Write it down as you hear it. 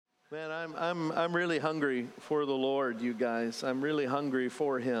Man, I'm really hungry for the Lord, you guys. I'm really hungry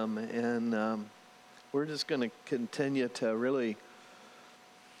for Him, and we're just going to continue to really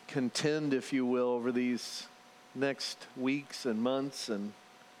contend, if you will, over these next weeks and months and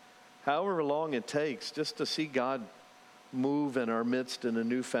however long it takes, just to see God move in our midst in a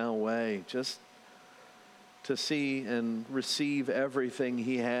newfound way, just to see and receive everything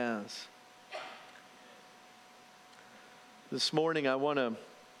He has. This morning, I want to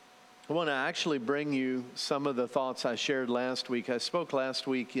actually bring you some of the thoughts I shared last week. I spoke last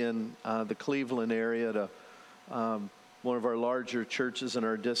week in the Cleveland area to one of our larger churches in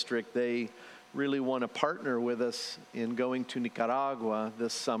our district. They really want to partner with us in going to Nicaragua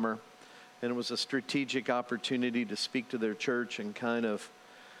this summer. And it was a strategic opportunity to speak to their church and kind of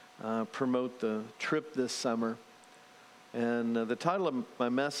promote the trip this summer. And the title of my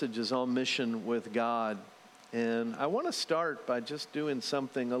message is On Mission with God. And I want to start by just doing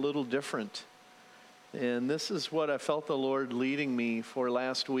something a little different. And this is what I felt the Lord leading me for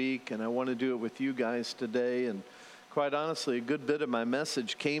last week, and I want to do it with you guys today. And quite honestly, a good bit of my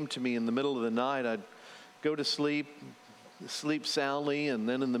message came to me in the middle of the night. I'd go to sleep soundly, and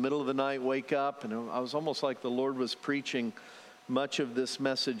then in the middle of the night wake up, and I was almost like the Lord was preaching much of this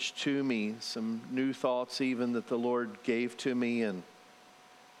message to me, some new thoughts even that the Lord gave to me. And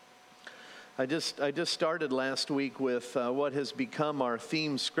I just started last week with what has become our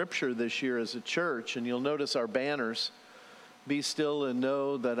theme scripture this year as a church. And you'll notice our banners, "Be still and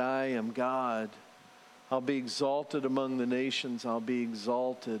know that I am God. I'll be exalted among the nations. I'll be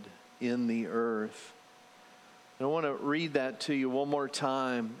exalted in the earth." And I want to read that to you one more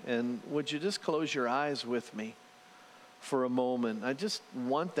time. And would you just close your eyes with me for a moment? I just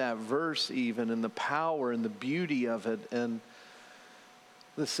want that verse even, and the power and the beauty of it, and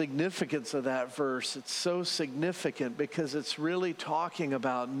the significance of that verse. It's so significant because it's really talking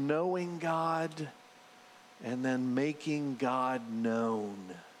about knowing God and then making God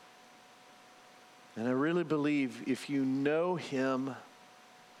known. And I really believe if you know Him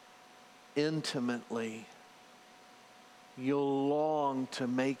intimately, you'll long to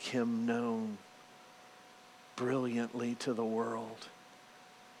make Him known brilliantly to the world.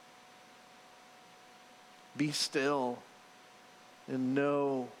 Be still and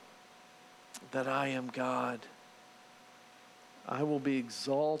know that I am God. I will be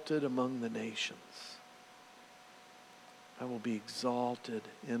exalted among the nations. I will be exalted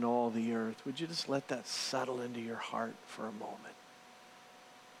in all the earth. Would you just let that settle into your heart for a moment?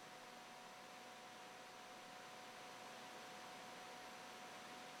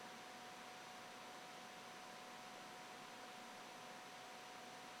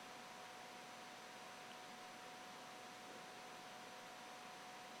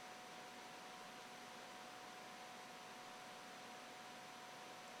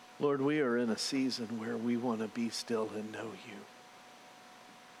 Lord, we are in a season where we want to be still and know You.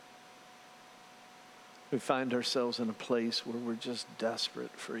 We find ourselves in a place where we're just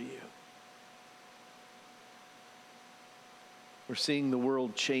desperate for You. We're seeing the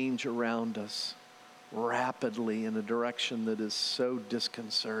world change around us rapidly in a direction that is so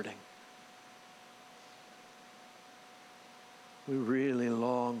disconcerting. We really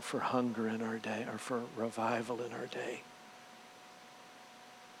long for hunger in our day, or for revival in our day.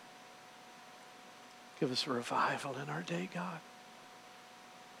 Give us revival in our day, God.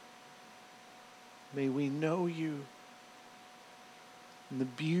 May we know You and the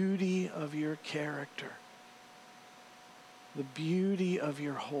beauty of Your character, the beauty of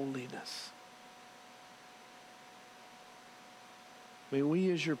Your holiness. May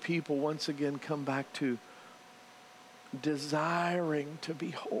we as Your people once again come back to desiring to be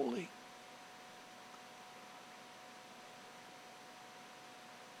holy.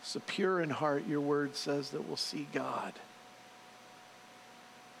 So pure in heart, Your word says that we'll see God.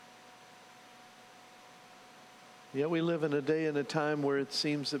 Yet we live in a day and a time where it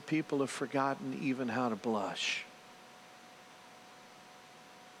seems that people have forgotten even how to blush.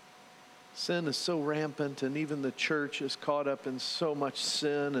 Sin is so rampant, and even the church is caught up in so much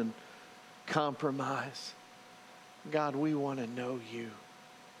sin and compromise. God, we want to know You.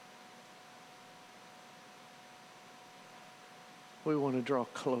 We want to draw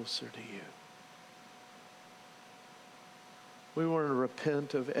closer to You. We want to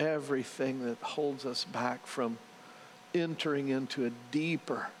repent of everything that holds us back from entering into a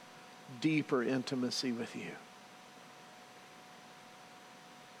deeper, deeper intimacy with You.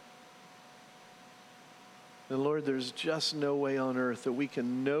 And Lord, there's just no way on earth that we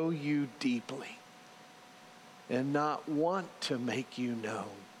can know You deeply and not want to make You known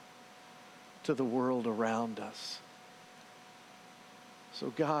to the world around us.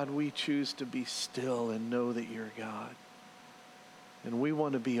 So God, we choose to be still and know that you're God. And we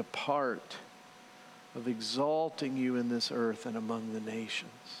want to be a part of exalting you in this earth and among the nations.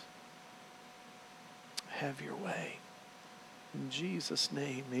 Have your way. In Jesus'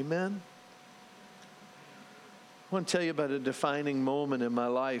 name, amen. I want to tell you about a defining moment in my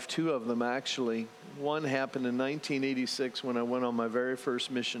life, two of them actually. One happened in 1986 when I went on my very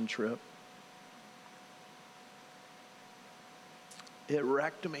first mission trip. It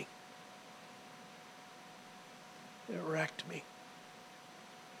wrecked me. It wrecked me.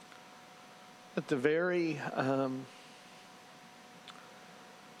 At the very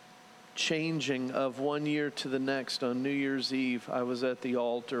changing of 1 year to the next on New Year's Eve, I was at the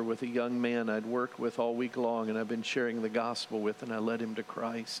altar with a young man I'd worked with all week long and I've been sharing the gospel with, and I led him to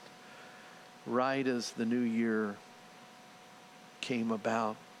Christ right as the new year came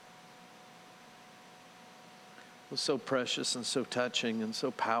about. It was so precious and so touching and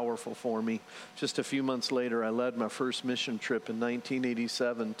so powerful for me. Just a few months later, I led my first mission trip in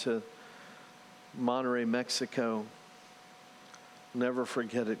 1987 to Monterrey, Mexico. Never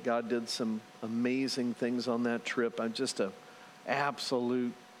forget it. God did some amazing things on that trip. I'm just an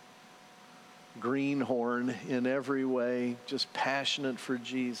absolute greenhorn in every way, just passionate for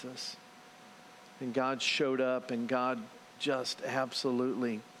Jesus. And God showed up, and God just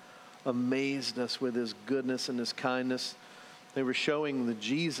absolutely amazed us with his goodness and his kindness. They were showing the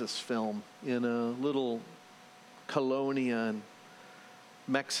Jesus film in a little colonia in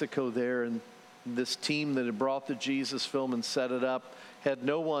Mexico there, and this team that had brought the Jesus film and set it up had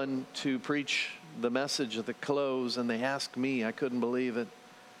no one to preach the message at the close, and they asked me. I couldn't believe it.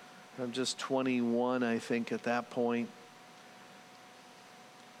 I'm just 21, I think, at that point.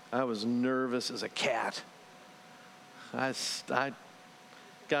 I was nervous as a cat. I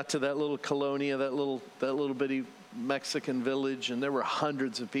got to that little colonia, that little bitty Mexican village, and there were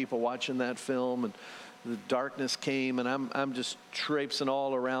hundreds of people watching that film, and the darkness came, and I'm just traipsing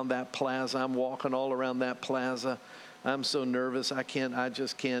all around that plaza. I'm walking all around that plaza. I'm so nervous. I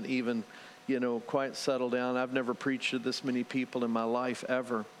just can't even, quite settle down. I've never preached to this many people in my life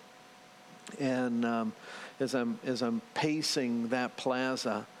ever. And as I'm pacing that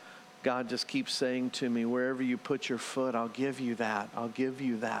plaza, God just keeps saying to me, wherever you put your foot, I'll give you that. I'll give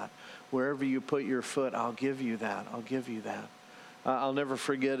you that. Wherever you put your foot, I'll give you that. I'll give you that. I'll never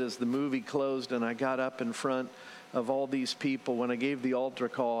forget as the movie closed and I got up in front of all these people. When I gave the altar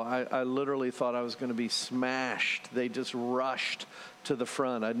call, I literally thought I was going to be smashed. They just rushed to the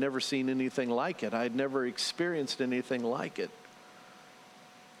front. I'd never seen anything like it. I'd never experienced anything like it.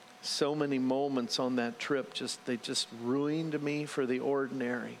 So many moments on that trip, they just ruined me for the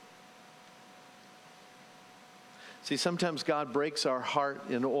ordinary. See, sometimes God breaks our heart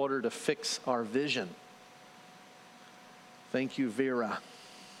in order to fix our vision. Thank you, Vera.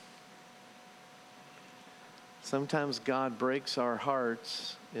 Sometimes God breaks our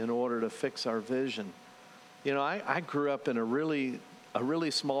hearts in order to fix our vision. I grew up in a really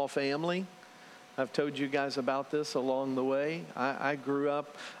small family. I've told you guys about this along the way. I grew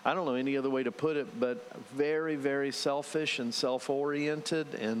up, I don't know any other way to put it, but very, very selfish and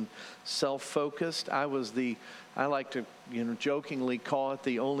self-oriented and self-focused. I like to, jokingly call it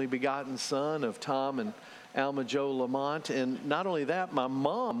the only begotten son of Tom and Alma Jo Lamont. And not only that, my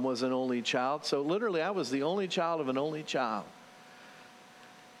mom was an only child. So literally I was the only child of an only child.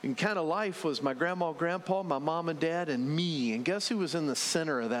 And kind of life was my grandma, grandpa, my mom and dad, and me. And guess who was in the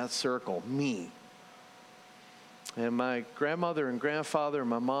center of that circle? Me. And my grandmother and grandfather,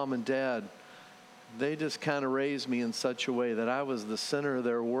 my mom and dad, they just kind of raised me in such a way that I was the center of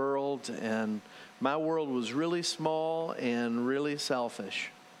their world. And my world was really small and really selfish.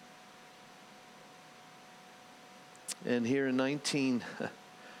 And here in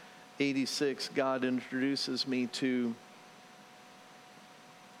 1986, God introduces me to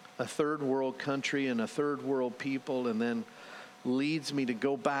a third world country and a third world people, and then leads me to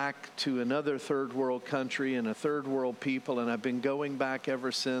go back to another third world country and a third world people, and I've been going back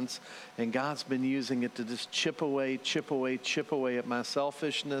ever since, and God's been using it to just chip away at my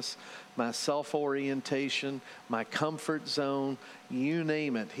selfishness, my self-orientation, my comfort zone, you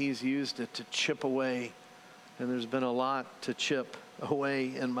name it. He's used it to chip away. And there's been a lot to chip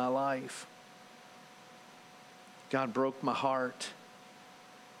away in my life. God broke my heart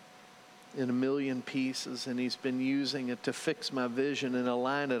in a million pieces, and he's been using it to fix my vision and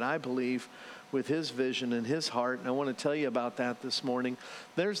align it, I believe, with his vision and his heart. And I want to tell you about that this morning.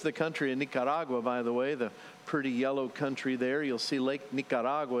 There's the country of Nicaragua, by the way, the pretty yellow country there. You'll see Lake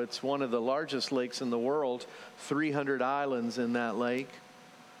Nicaragua. It's one of the largest lakes in the world, 300 islands in that lake.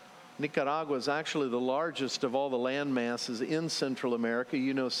 Nicaragua is actually the largest of all the land masses in Central America.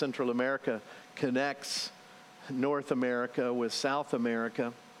 You know, Central America connects North America with South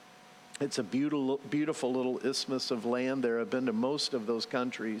America. It's a beautiful little isthmus of land there. I've been to most of those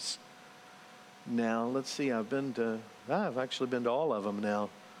countries. Now, let's see, I've actually been to all of them now.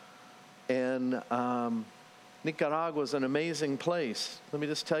 And Nicaragua is an amazing place. Let me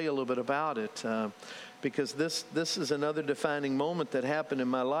just tell you a little bit about it, because this is another defining moment that happened in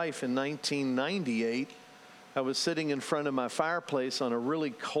my life in 1998. I was sitting in front of my fireplace on a really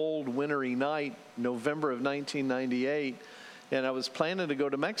cold, wintry night, November of 1998, and I was planning to go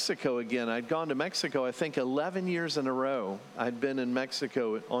to Mexico again. I'd gone to Mexico, I think, 11 years in a row. I'd been in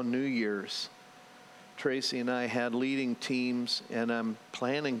Mexico on New Year's. Tracy and I had leading teams, and I'm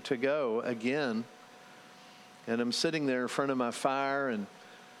planning to go again. And I'm sitting there in front of my fire, and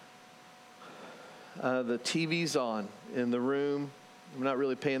the TV's on in the room. I'm not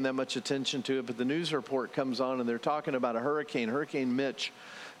really paying that much attention to it, but the news report comes on, and they're talking about a hurricane, Hurricane Mitch,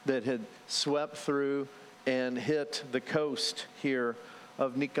 that had swept through and hit the coast here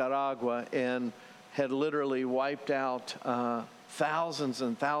of Nicaragua and had literally wiped out thousands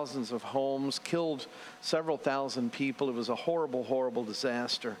and thousands of homes, killed several thousand people. It was a horrible, horrible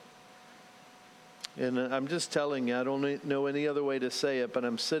disaster. And I'm just telling you, I don't know any other way to say it, but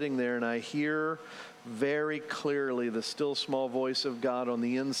I'm sitting there and I hear very clearly the still small voice of God on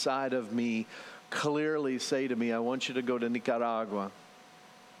the inside of me clearly say to me, I want you to go to Nicaragua.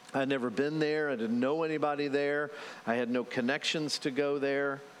 I'd never been there. I didn't know anybody there. I had no connections to go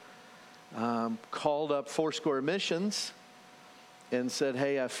there. Called up Foursquare Missions and said,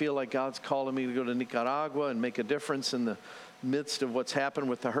 hey, I feel like God's calling me to go to Nicaragua and make a difference in the midst of what's happened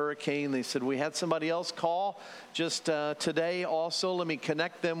with the hurricane. They said, we had somebody else call just today also. Let me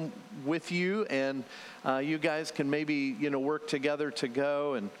connect them with you, and you guys can maybe, work together to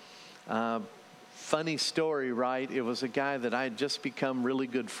go. And funny story, right? It was a guy that I had just become really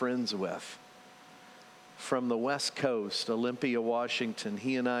good friends with from the West Coast, Olympia, Washington.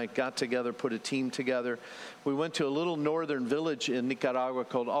 He and I got together, put a team together. We went to a little northern village in Nicaragua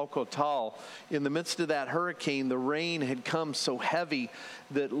called Alcotal. In the midst of that hurricane, the rain had come so heavy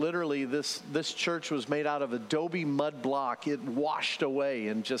that literally this church was made out of adobe mud block. It washed away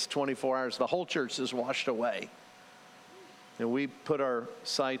in just 24 hours. The whole church just washed away. And we put our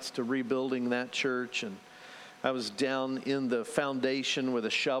sights to rebuilding that church, and I was down in the foundation with a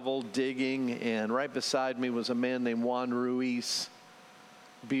shovel digging, and right beside me was a man named Juan Ruiz,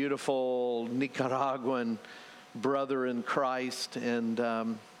 beautiful Nicaraguan brother in Christ,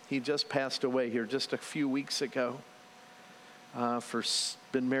 and he just passed away here just a few weeks ago.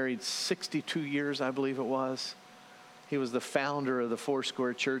 Been married 62 years, I believe it was. He was the founder of the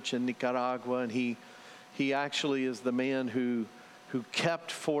Foursquare Church in Nicaragua, and he actually is the man who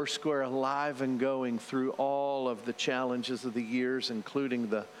kept Foursquare alive and going through all of the challenges of the years, including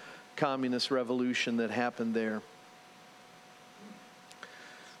the communist revolution that happened there.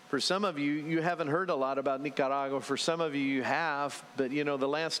 For some of you, you haven't heard a lot about Nicaragua. For some of you, you have. But, the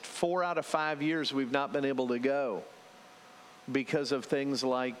last 4 out of 5 years, we've not been able to go because of things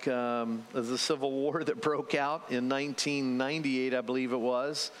like the Civil War that broke out in 1998, I believe it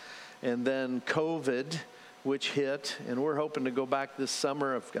was, and then COVID, which hit, and we're hoping to go back this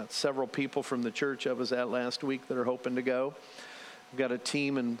summer. I've got several people from the church I was at last week that are hoping to go. We've got a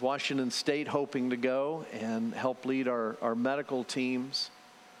team in Washington State hoping to go and help lead our medical teams.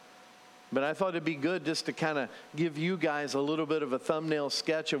 But I thought it'd be good just to kind of give you guys a little bit of a thumbnail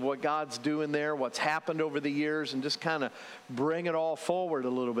sketch of what God's doing there, what's happened over the years, and just kind of bring it all forward a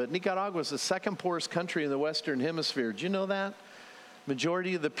little bit. Nicaragua is the second poorest country in the Western Hemisphere. Did you know that?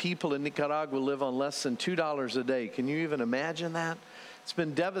 Majority of the people in Nicaragua live on less than $2 a day. Can you even imagine that? It's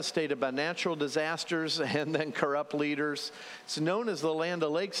been devastated by natural disasters and then corrupt leaders. It's known as the land of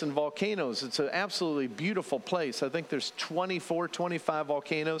lakes and volcanoes. It's an absolutely beautiful place. I think there's 25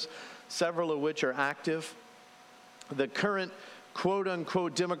 volcanoes, several of which are active. The current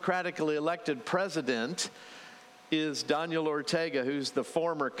quote-unquote democratically elected president is Daniel Ortega, who's the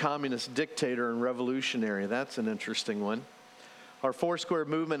former communist dictator and revolutionary. That's an interesting one. Our Foursquare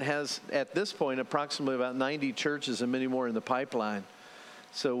movement has, at this point, approximately about 90 churches and many more in the pipeline.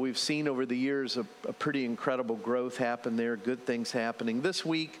 So we've seen over the years a pretty incredible growth happen there, good things happening. This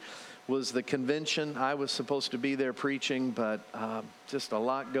week was the convention. I was supposed to be there preaching, but just a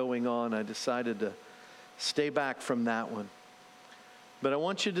lot going on. I decided to stay back from that one. But I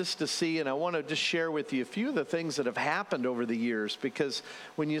want you just to see, and I want to just share with you a few of the things that have happened over the years, because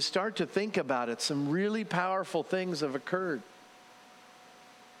when you start to think about it, some really powerful things have occurred.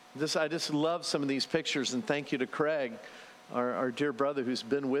 I just love some of these pictures, and thank you to Craig. our dear brother who's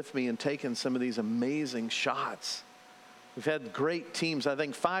been with me and taken some of these amazing shots. We've had great teams. I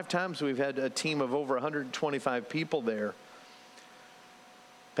think 5 times we've had a team of over 125 people there.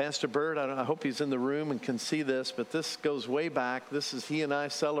 Pastor Bird, I hope he's in the room and can see this, but this goes way back. This is he and I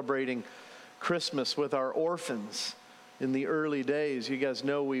celebrating Christmas with our orphans in the early days. You guys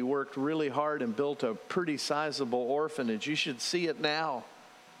know we worked really hard and built a pretty sizable orphanage. You should see it now.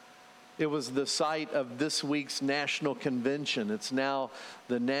 It was the site of this week's national convention. It's now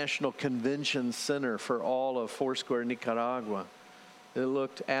the National Convention Center for all of Foursquare, Nicaragua. It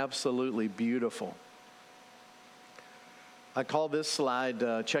looked absolutely beautiful. I call this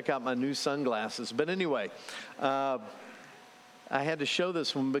slide, check out my new sunglasses. But anyway, I had to show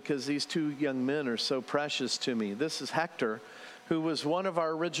this one because these 2 young men are so precious to me. This is Hector, who was one of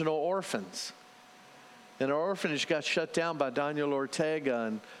our original orphans. And our orphanage got shut down by Daniel Ortega,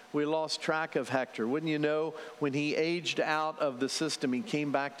 and we lost track of Hector. Wouldn't you know, when he aged out of the system, he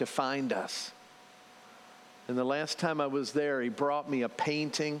came back to find us. And the last time I was there, he brought me a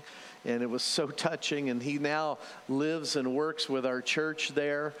painting, and it was so touching. And he now lives and works with our church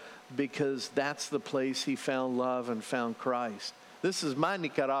there because that's the place he found love and found Christ. This is my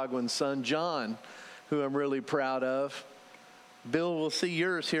Nicaraguan son, John, who I'm really proud of. Bill, we'll see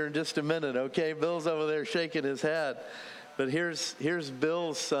yours here in just a minute, okay? Bill's over there shaking his head. But here's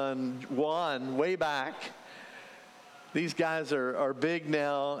Bill's son, Juan, way back. These guys are big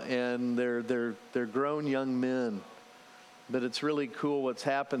now, and they're grown young men. But it's really cool what's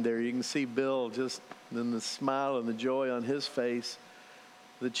happened there. You can see Bill just in the smile and the joy on his face.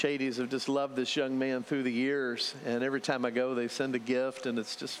 The Chadys have just loved this young man through the years. And every time I go, they send a gift, and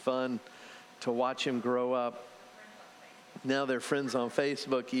it's just fun to watch him grow up. Now they're friends on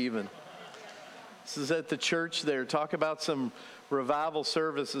Facebook even. This is at the church there. Talk about some revival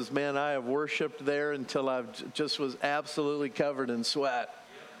services. Man, I have worshiped there until I just was absolutely covered in sweat.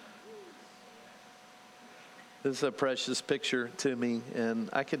 This is a precious picture to me. And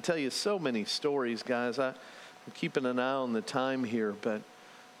I can tell you so many stories, guys. I'm keeping an eye on the time here, but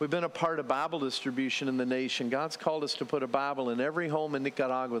we've been a part of Bible distribution in the nation. God's called us to put a Bible in every home in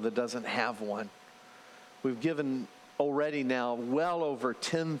Nicaragua that doesn't have one. We've given already now well over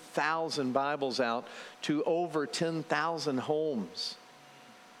 10,000 Bibles out to over 10,000 homes.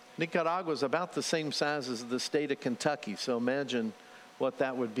 Nicaragua is about the same size as the state of Kentucky, so imagine what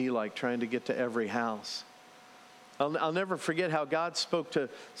that would be like trying to get to every house. I'll never forget how God spoke to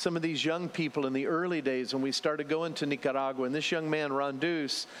some of these young people in the early days when we started going to Nicaragua. And this young man,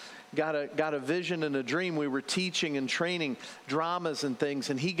 Rondus, got a vision and a dream. We were teaching and training dramas and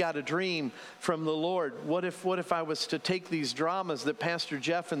things, and he got a dream from the Lord. What if I was to take these dramas that Pastor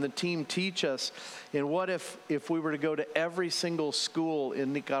Jeff and the team teach us, and what if we were to go to every single school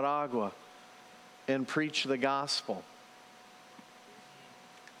in Nicaragua and preach the gospel?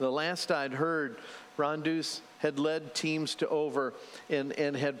 The last I'd heard, Rondus had led teams to over and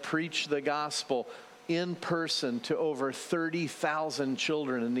had preached the gospel in person to over 30,000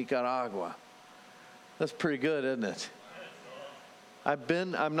 children in Nicaragua. That's pretty good, isn't it?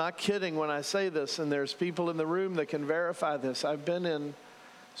 I'm not kidding when I say this, and there's people in the room that can verify this. I've been in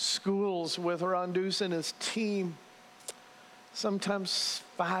schools with Rondus and his team, sometimes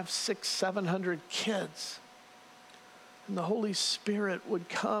 500, 600, 700 kids. And the Holy Spirit would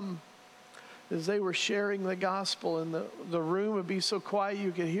come as they were sharing the gospel, and the room would be so quiet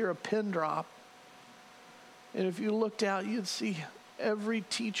you could hear a pin drop. And if you looked out, you'd see every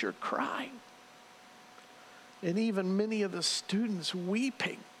teacher crying. And even many of the students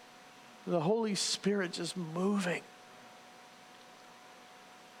weeping. The Holy Spirit just moving.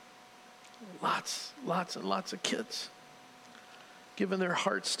 Lots and lots of kids giving their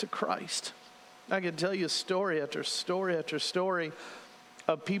hearts to Christ. I can tell you story after story after story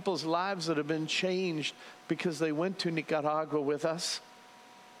of people's lives that have been changed because they went to Nicaragua with us.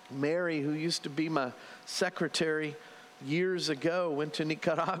 Mary, who used to be my secretary years ago, went to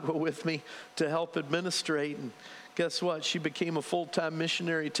Nicaragua with me to help administrate. And guess what? She became a full-time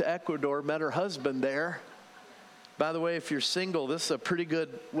missionary to Ecuador, met her husband there. By the way, if you're single, this is a pretty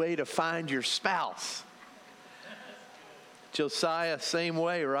good way to find your spouse. Josiah, same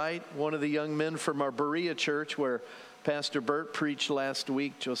way, right? One of the young men from our Berea church where Pastor Bert preached last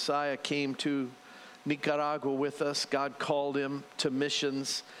week. Josiah came to Nicaragua with us. God called him to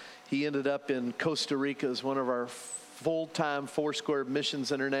missions. He ended up in Costa Rica as one of our full-time Foursquare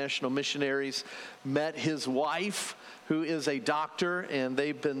Missions International missionaries. Met his wife who is a doctor, and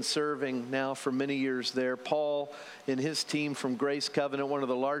they've been serving now for many years there. Paul and his team from Grace Covenant, one of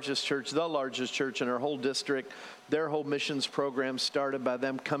the largest church in our whole district. Their whole missions program started by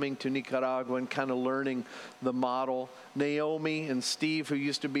them coming to Nicaragua and kind of learning the model. Naomi and Steve, who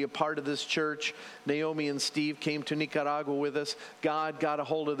used to be a part of this church, Naomi and Steve came to Nicaragua with us. God got a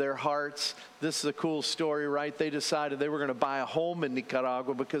hold of their hearts. This is a cool story, right? They decided they were going to buy a home in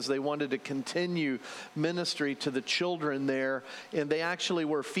Nicaragua because they wanted to continue ministry to the children there. And they actually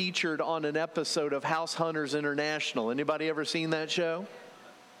were featured on an episode of House Hunters International. Anybody ever seen that show?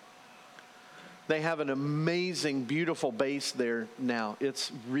 They have an amazing, beautiful base there now. It's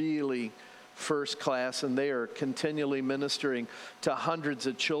really first class, and they are continually ministering to hundreds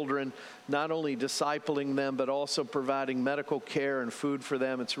of children, not only discipling them, but also providing medical care and food for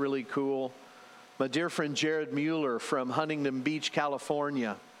them. It's really cool. My dear friend Jared Mueller from Huntington Beach,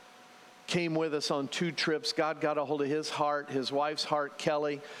 California, came with us on 2 trips. God got a hold of his heart, his wife's heart,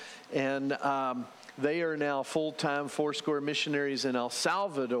 Kelly, and they are now full-time Foursquare missionaries in El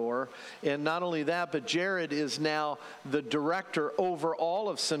Salvador. And not only that, but Jared is now the director over all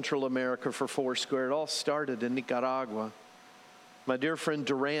of Central America for Foursquare. It all started in Nicaragua. My dear friend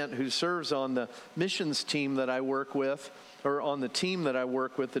Durant, who serves on the missions team that I work with, or on the team that I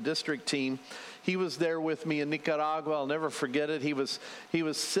work with, the district team, he was there with me in Nicaragua. I'll never forget it. He was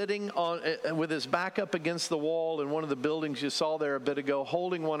sitting on with his back up against the wall in one of the buildings you saw there a bit ago,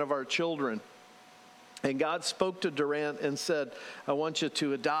 holding one of our children. And God spoke to Durant and said, I want you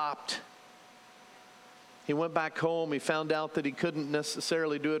to adopt. He went back home. He found out that he couldn't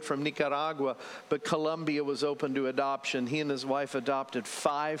necessarily do it from Nicaragua, but Colombia was open to adoption. He and his wife adopted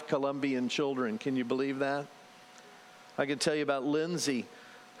 5 Colombian children. Can you believe that? I can tell you about Lindsay,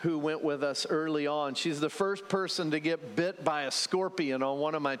 who went with us early on. She's the first person to get bit by a scorpion on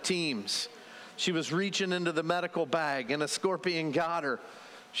one of my teams. She was reaching into the medical bag, and a scorpion got her.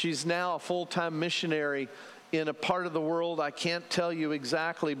 She's now a full-time missionary in a part of the world I can't tell you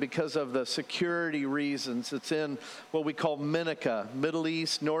exactly because of the security reasons. It's in what we call Minica, Middle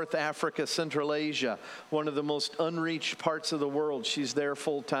East, North Africa, Central Asia, one of the most unreached parts of the world. She's there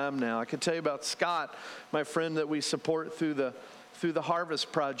full-time now. I can tell you about Scott, my friend that we support through the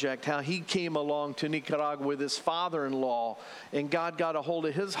Harvest Project, how he came along to Nicaragua with his father-in-law, and God got a hold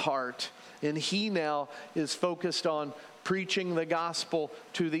of his heart, and he now is focused on preaching the gospel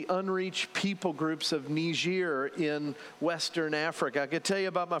to the unreached people groups of Niger in Western Africa. I could tell you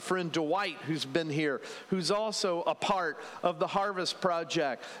about my friend Dwight, who's been here, who's also a part of the Harvest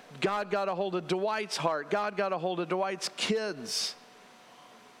Project. God got a hold of Dwight's heart. God got a hold of Dwight's kids.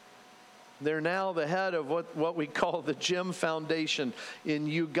 They're now the head of what we call the Jim Foundation in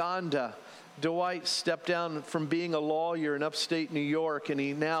Uganda. Dwight stepped down from being a lawyer in upstate New York, and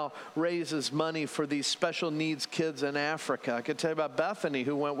he now raises money for these special needs kids in Africa. I could tell you about Bethany,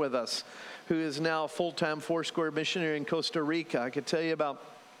 who went with us, who is now a full-time Foursquare missionary in Costa Rica. I could tell you about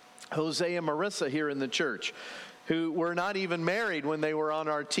Jose and Marissa here in the church, who were not even married when they were on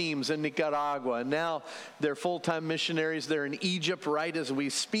our teams in Nicaragua. And now they're full-time missionaries. They're in Egypt right as we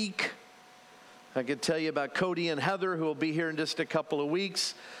speak. I could tell you about Cody and Heather, who will be here in just a couple of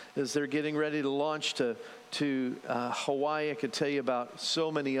weeks as they're getting ready to launch to Hawaii. I could tell you about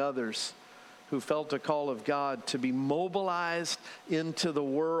so many others who felt a call of God to be mobilized into the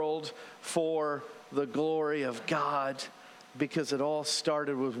world for the glory of God, because it all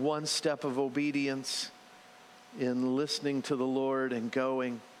started with one step of obedience in listening to the Lord and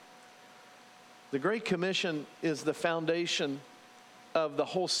going. The Great Commission is the foundation of the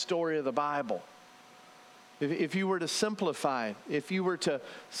whole story of the Bible. If you were to simplify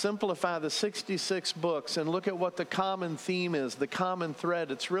the 66 books and look at what the common theme is, the common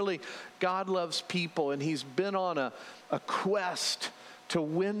thread, it's really God loves people, and he's been on a quest to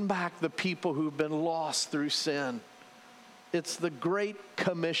win back the people who've been lost through sin. It's the Great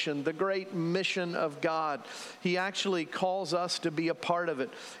Commission, the great mission of God. He actually calls us to be a part of it.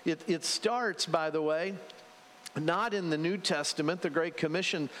 It starts, by the way, not in the New Testament. The Great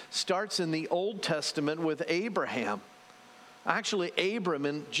Commission starts in the Old Testament with Abraham. Actually, Abram,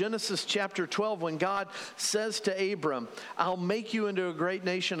 in Genesis chapter 12, when God says to Abram, I'll make you into a great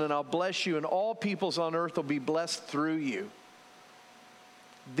nation and I'll bless you, and all peoples on earth will be blessed through you.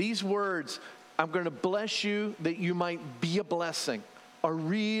 These words, I'm going to bless you that you might be a blessing, are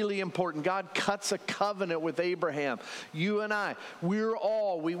really important. God cuts a covenant with Abraham. You and I,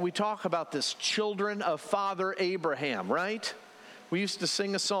 we talk about this, children of Father Abraham, right? We used to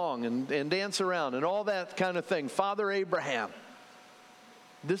sing a song and dance around and all that kind of thing. Father Abraham.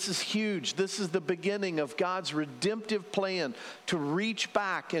 This is huge. This is the beginning of God's redemptive plan to reach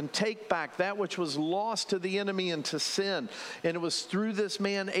back and take back that which was lost to the enemy and to sin. And it was through this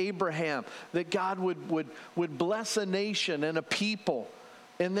man Abraham that God would bless a nation and a people,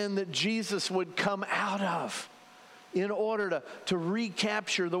 and then that Jesus would come out of in order to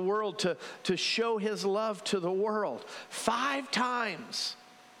recapture the world, to show his love to the world. 5 times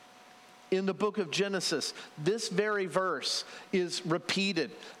in the book of Genesis, this very verse is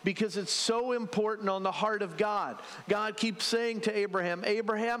repeated because it's so important on the heart of God. God keeps saying to Abraham,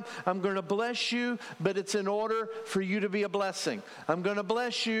 Abraham, I'm going to bless you, but it's in order for you to be a blessing. I'm going to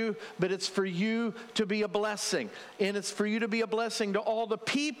bless you, but it's for you to be a blessing. And it's for you to be a blessing to all the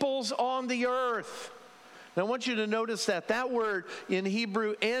peoples on the earth. Now I want you to notice that word in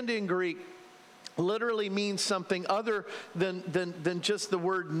Hebrew and in Greek literally means something other than just the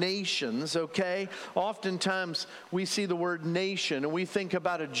word nations, okay? Oftentimes we see the word nation and we think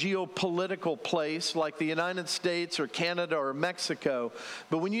about a geopolitical place like the United States or Canada or Mexico.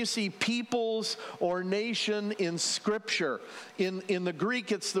 But when you see peoples or nation in Scripture, in the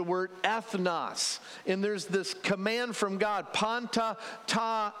Greek it's the word ethnos. And there's this command from God, panta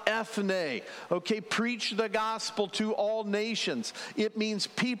ta ethne, okay? Preach the gospel to all nations. It means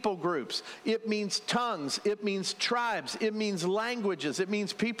people groups. It means tongues, it means tribes, it means languages, it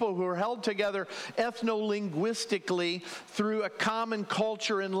means people who are held together ethno-linguistically through a common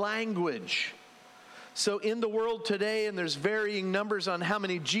culture and language. So in the world today, and there's varying numbers on how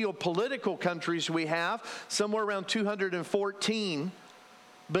many geopolitical countries we have, somewhere around 214.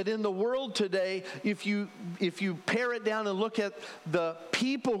 But in the world today, if you pare it down and look at the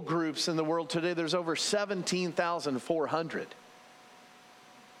people groups in the world today, there's over 17,400.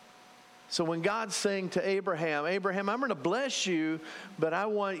 So when God's saying to Abraham, Abraham, I'm going to bless you, but I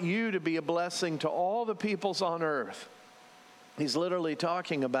want you to be a blessing to all the peoples on earth. He's literally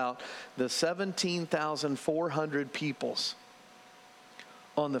talking about the 17,400 peoples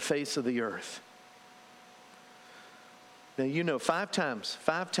on the face of the earth. Now, you know, 5 times,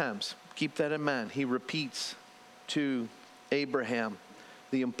 keep that in mind. He repeats to Abraham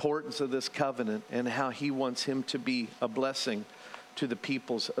the importance of this covenant and how he wants him to be a blessing to the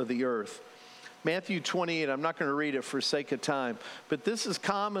peoples of the earth. Matthew 28, I'm not going to read it for sake of time, but this is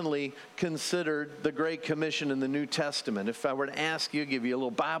commonly considered the Great Commission in the New Testament. If I were to ask you, give you a little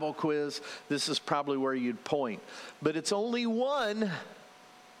Bible quiz, this is probably where you'd point. But it's only one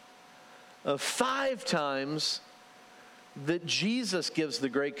of 5 times that Jesus gives the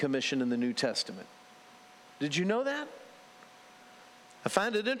Great Commission in the New Testament. Did you know that? I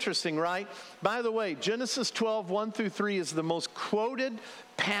find it interesting, right? By the way, Genesis 12, 1 through 3 is the most quoted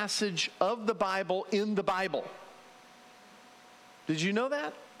passage of the Bible in the Bible. Did you know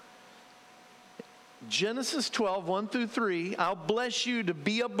that? Genesis 12, 1 through 3, I'll bless you to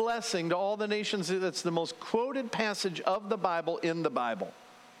be a blessing to all the nations. That's the most quoted passage of the Bible in the Bible.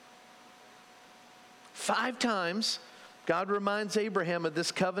 5 times. God reminds Abraham of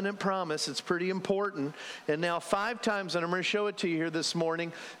this covenant promise. It's pretty important. And now 5 times, and I'm going to show it to you here this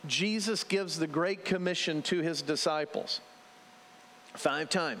morning, Jesus gives the Great Commission to his disciples.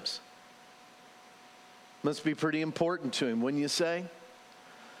 5 times. Must be pretty important to him, wouldn't you say?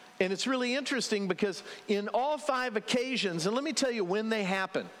 And it's really interesting because in all 5 occasions, and let me tell you when they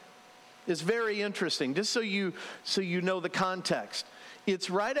happen, it's very interesting, just so you know the context. It's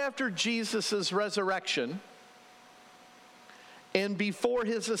right after Jesus' resurrection and before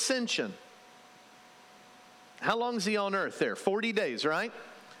his ascension. How long is he on earth there? 40 days, right?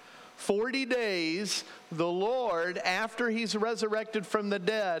 40 days, the Lord, after he's resurrected from the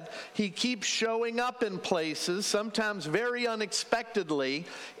dead, he keeps showing up in places, sometimes very unexpectedly,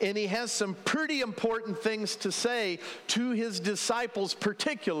 and he has some pretty important things to say to his disciples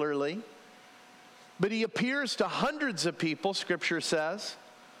particularly. But he appears to hundreds of people, Scripture says.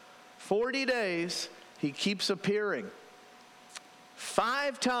 40 days, he keeps appearing.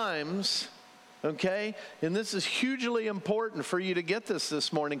 5 times, okay? And this is hugely important for you to get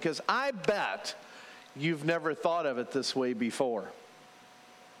this morning because I bet you've never thought of it this way before.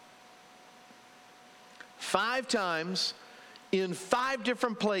 5 times in 5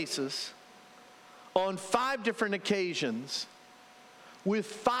 different places on 5 different occasions with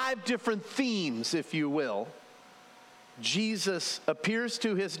 5 different themes, if you will, Jesus appears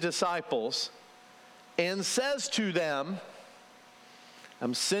to his disciples and says to them,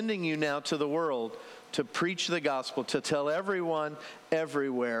 I'm sending you now to the world to preach the gospel, to tell everyone,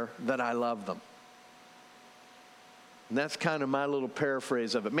 everywhere that I love them. And that's kind of my little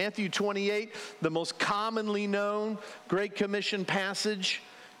paraphrase of it. Matthew 28, the most commonly known Great Commission passage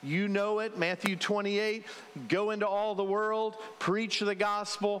You know it, Matthew 28, go into all the world, preach the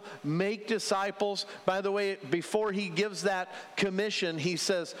gospel, make disciples. By the way, before he gives that commission, he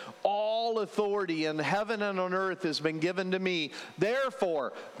says, all authority in heaven and on earth has been given to me.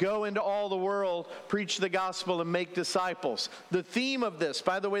 Therefore, go into all the world, preach the gospel, and make disciples. The theme of this,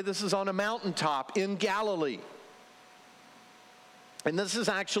 by the way, this is on a mountaintop in Galilee. And this is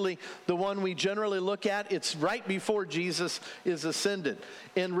actually the one we generally look at. It's right before Jesus is ascended.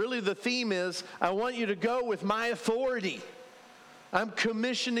 And really the theme is, I want you to go with my authority. I'm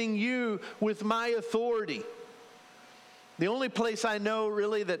commissioning you with my authority. The only place I know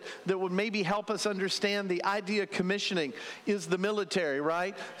really that would maybe help us understand the idea of commissioning is the military,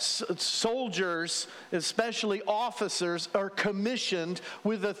 right? Soldiers, especially officers, are commissioned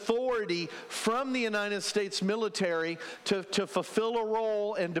with authority from the United States military to fulfill a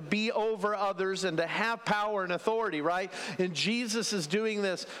role and to be over others and to have power and authority, right? And Jesus is doing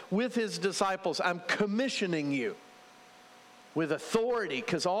this with his disciples. I'm commissioning you with authority,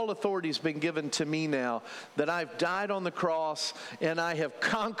 because all authority has been given to me now, that I've died on the cross and I have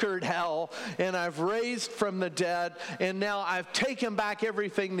conquered hell and I've raised from the dead and now I've taken back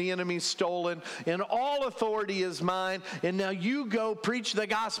everything the enemy's stolen and all authority is mine, and now you go preach the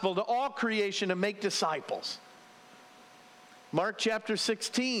gospel to all creation and make disciples. Mark chapter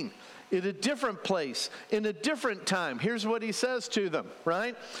 16. In a different place, in a different time. Here's what he says to them,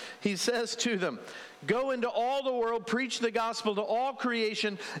 right? He says to them, go into all the world, preach the gospel to all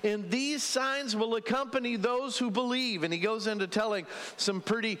creation, and these signs will accompany those who believe. And he goes into telling some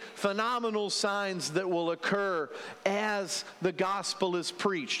pretty phenomenal signs that will occur as the gospel is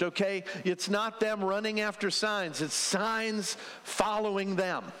preached, okay? It's not them running after signs, it's signs following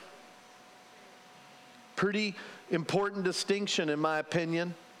them. Pretty important distinction, in my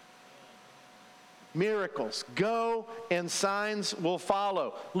opinion. Miracles. Go and signs will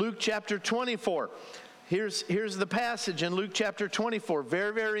follow. Luke chapter 24. Here's the passage in Luke chapter 24.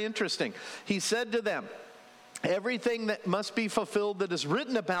 Very, very interesting. He said to them, everything that must be fulfilled that is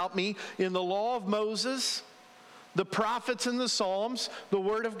written about me in the law of Moses, the prophets and the Psalms, the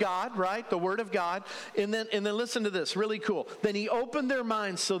Word of God, right? The Word of God. And then listen to this, really cool. Then he opened their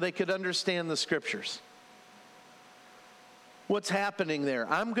minds so they could understand the Scriptures. What's happening there?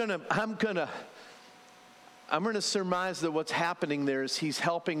 I'm going to surmise that what's happening there is he's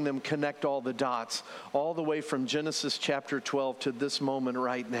helping them connect all the dots, all the way from Genesis chapter 12 to this moment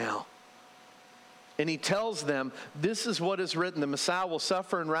right now. And he tells them, this is what is written. The Messiah will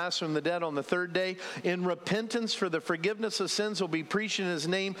suffer and rise from the dead on the third day. In repentance for the forgiveness of sins will be preached in his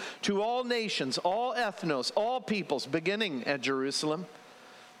name to all nations, all ethnos, all peoples, beginning at Jerusalem.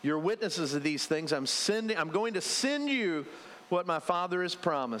 You're witnesses of these things. I'm going to send you what my Father has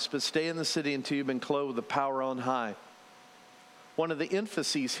promised, but stay in the city until you've been clothed with power on high. One of the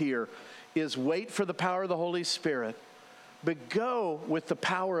emphases here is wait for the power of the Holy Spirit, but go with the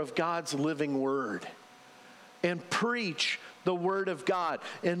power of God's living word and preach the word of God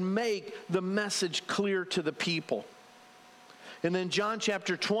and make the message clear to the people. And then John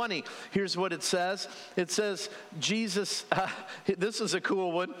chapter 20, here's what it says. It says, Jesus, this is a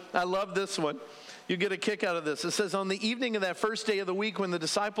cool one. I love this one. You get a kick out of this. It says, on the evening of that first day of the week when the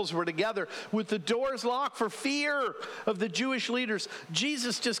disciples were together with the doors locked for fear of the Jewish leaders,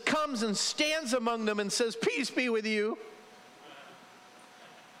 Jesus just comes and stands among them and says, peace be with you.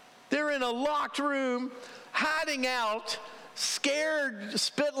 They're in a locked room, hiding out, scared,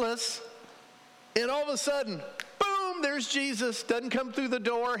 spitless, and all of a sudden, boom, there's Jesus. Doesn't come through the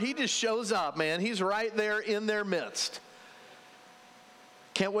door. He just shows up, man. He's right there in their midst.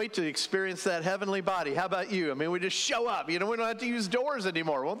 Can't wait to experience that heavenly body. How about you? I mean, we just show up. We don't have to use doors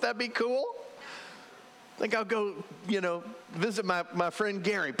anymore. Won't that be cool? I think I'll go, visit my friend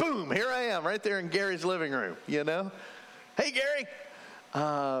Gary. Boom, here I am right there in Gary's living room, Hey, Gary.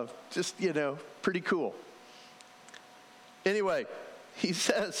 Pretty cool. Anyway, he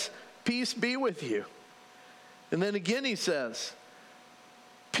says, peace be with you. And then again he says,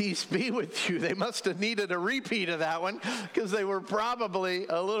 peace be with you. They must have needed a repeat of that one because they were probably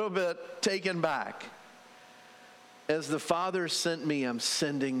a little bit taken back. As the Father sent me, I'm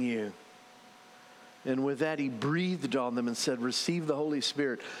sending you. And with that, he breathed on them and said, receive the Holy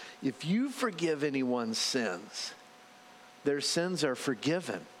Spirit. If you forgive anyone's sins, their sins are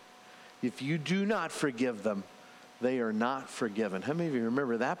forgiven. If you do not forgive them, they are not forgiven. How many of you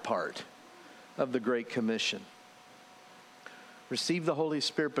remember that part of the Great Commission? Receive the Holy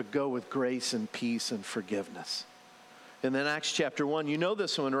Spirit, but go with grace and peace and forgiveness. And then Acts chapter 1, you know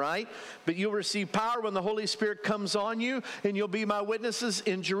this one, right? But you'll receive power when the Holy Spirit comes on you, and you'll be my witnesses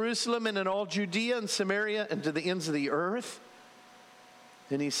in Jerusalem and in all Judea and Samaria and to the ends of the earth.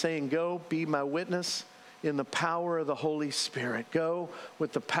 And he's saying, go be my witness in the power of the Holy Spirit. Go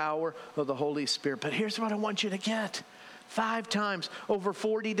with the power of the Holy Spirit. But here's what I want you to get. 5 times over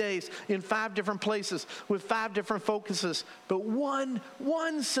 40 days in 5 different places with 5 different focuses, but one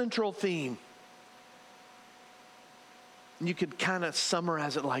central theme. You could kind of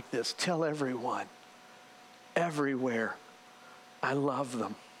summarize it like this. Tell everyone, everywhere, I love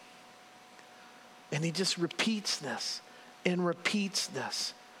them. And he just repeats this and repeats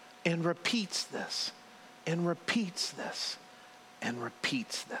this and repeats this and repeats this and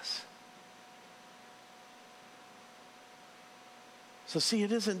repeats this. So see,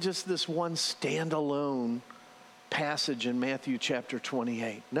 it isn't just this one standalone passage in Matthew chapter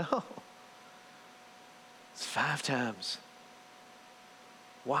 28. No. It's 5 times.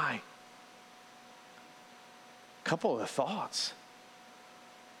 Why? A couple of thoughts.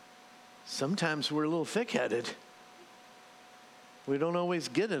 Sometimes we're a little thick-headed. We don't always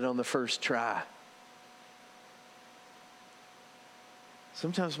get it on the first try.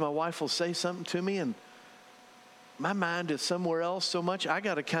 Sometimes my wife will say something to me and my mind is somewhere else so much, I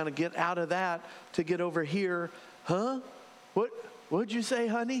got to kind of get out of that to get over here. Huh? What'd you say,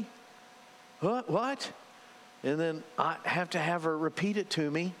 honey? What? And then I have to have her repeat it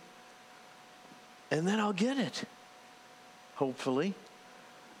to me. And then I'll get it. Hopefully.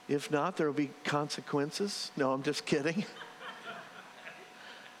 If not, there will be consequences. No, I'm just kidding.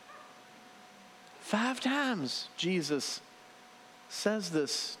 5 times Jesus says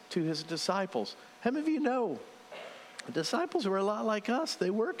this to his disciples. How many of you know the disciples were a lot like us? They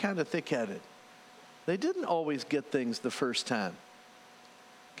were kind of thick-headed. They didn't always get things the first time.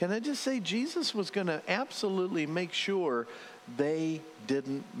 Can I just say Jesus was going to absolutely make sure they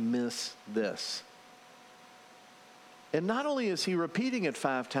didn't miss this. And not only is he repeating it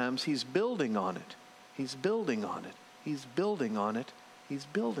 5 times, he's building on it. He's building on it. He's building on it. He's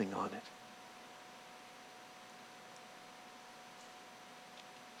building on it.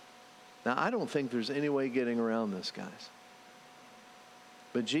 Now, I don't think there's any way getting around this, guys.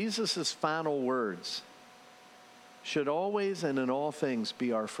 But Jesus' final words should always and in all things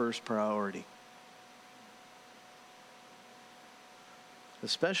be our first priority.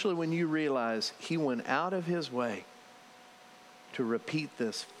 Especially when you realize he went out of his way to repeat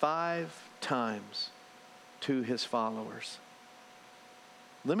this 5 times to his followers.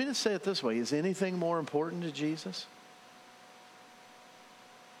 Let me just say it this way. Is anything more important to Jesus?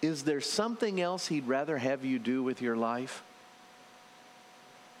 Is there something else he'd rather have you do with your life?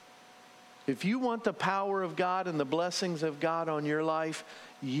 If you want the power of God and the blessings of God on your life,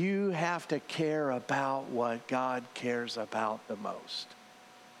 you have to care about what God cares about the most.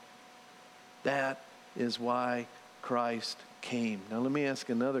 That is why Christ came. Now let me ask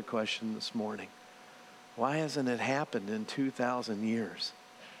another question this morning. Why hasn't it happened in 2,000 years?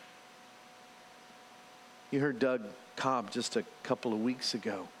 You heard Doug Cobb just a couple of weeks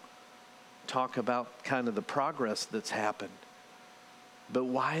ago talk about kind of the progress that's happened. But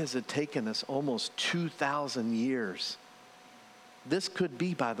why has it taken us almost 2,000 years? This could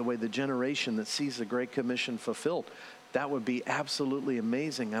be, by the way, the generation that sees the Great Commission fulfilled. That would be absolutely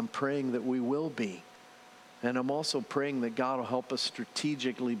amazing. I'm praying that we will be. And I'm also praying that God will help us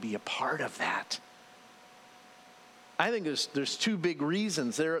strategically be a part of that. I think there's 2 big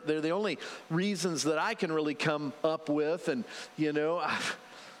reasons. They're the only reasons that I can really come up with. And,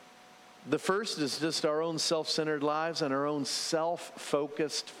 the first is just our own self-centered lives and our own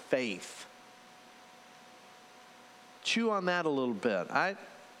self-focused faith. Chew on that a little bit.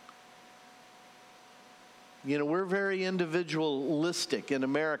 We're very individualistic in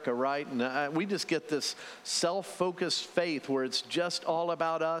America, right? And we just get this self-focused faith where it's just all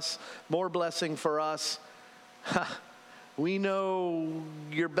about us, more blessing for us. We know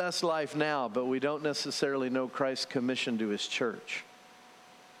your best life now, but we don't necessarily know Christ's commission to his church.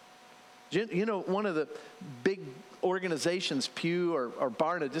 One of the big organizations, Pew or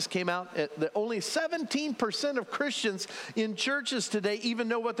Barna, just came out that only 17% of Christians in churches today even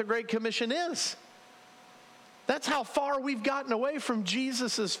know what the Great Commission is. That's how far we've gotten away from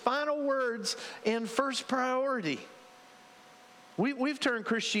Jesus' final words and first priority. We've turned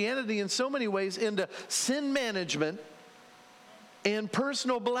Christianity in so many ways into sin management and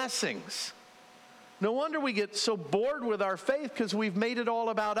personal blessings. No wonder we get so bored with our faith, because we've made it all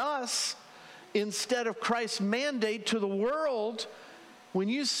about us instead of Christ's mandate to the world. When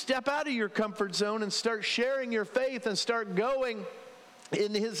you step out of your comfort zone and start sharing your faith and start going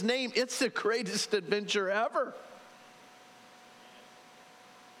in his name, it's the greatest adventure ever.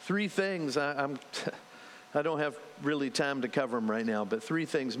 3 things. I don't have really time to cover them right now, but 3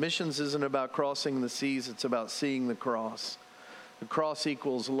 things. Missions isn't about crossing the seas, it's about seeing the cross. The cross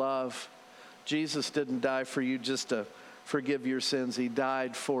equals love. Jesus didn't die for you just to forgive your sins. He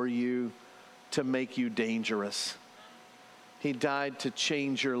died for you to make you dangerous. He died to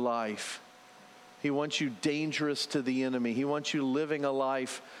change your life. He wants you dangerous to the enemy. He wants you living a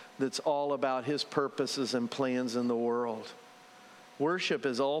life that's all about his purposes and plans in the world. Worship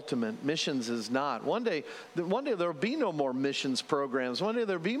is ultimate. Missions is not. One day there will be no more missions programs. One day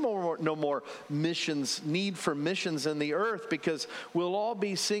there will be no more need for missions in the earth, because we'll all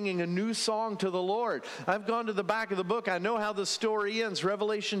be singing a new song to the Lord. I've gone to the back of the book. I know how the story ends.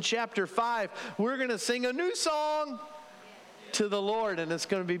 Revelation chapter 5. We're going to sing a new song to the Lord, and it's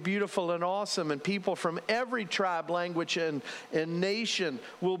going to be beautiful and awesome, and people from every tribe, language, and nation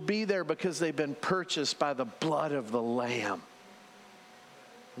will be there because they've been purchased by the blood of the Lamb.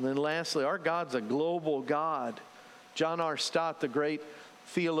 And then lastly, our God's a global God. John R. Stott, the great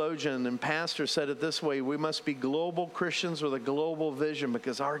theologian and pastor, said it this way: we must be global Christians with a global vision,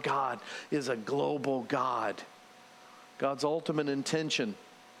 because our God is a global God. God's ultimate intention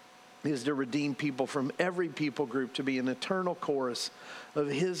is to redeem people from every people group, to be an eternal chorus of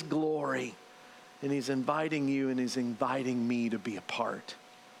his glory. And he's inviting you and he's inviting me to be a part.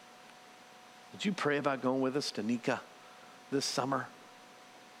 Would you pray about going with us to Nika this summer?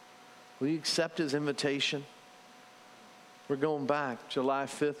 Will you accept his invitation? We're going back July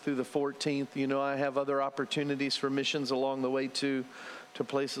 5th through the 14th. You know, I have other opportunities for missions along the way to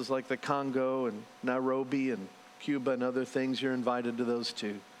places like the Congo and Nairobi and Cuba and other things. You're invited to those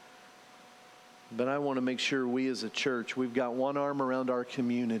too. But I want to make sure we as a church, we've got one arm around our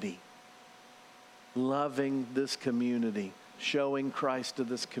community, loving this community, showing Christ to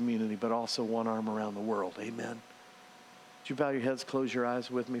this community, but also one arm around the world. Amen. Would you bow your heads, close your eyes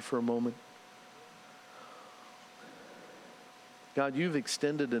with me for a moment? God, you've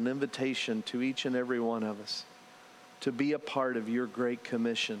extended an invitation to each and every one of us to be a part of your great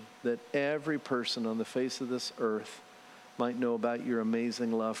commission, that every person on the face of this earth might know about your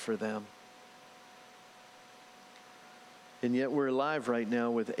amazing love for them. And yet we're alive right now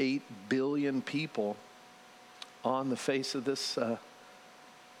with 8 billion people on the face of this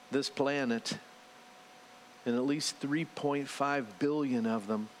planet. And at least 3.5 billion of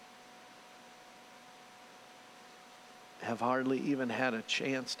them have hardly even had a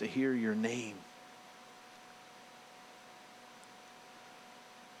chance to hear your name.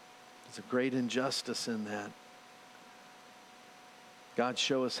 There's a great injustice in that. God,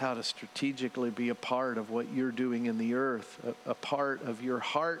 show us how to strategically be a part of what you're doing in the earth, a part of your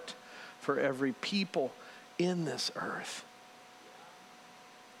heart for every people in this earth.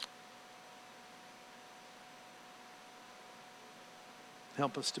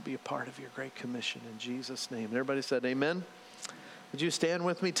 Help us to be a part of your great commission in Jesus' name. Everybody said amen. Would you stand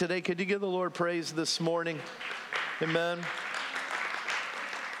with me today? Could you give the Lord praise this morning? Amen.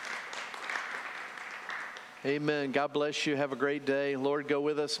 Amen. God bless you. Have a great day. Lord, go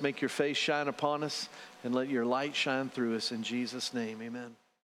with us. Make your face shine upon us and let your light shine through us in Jesus' name. Amen.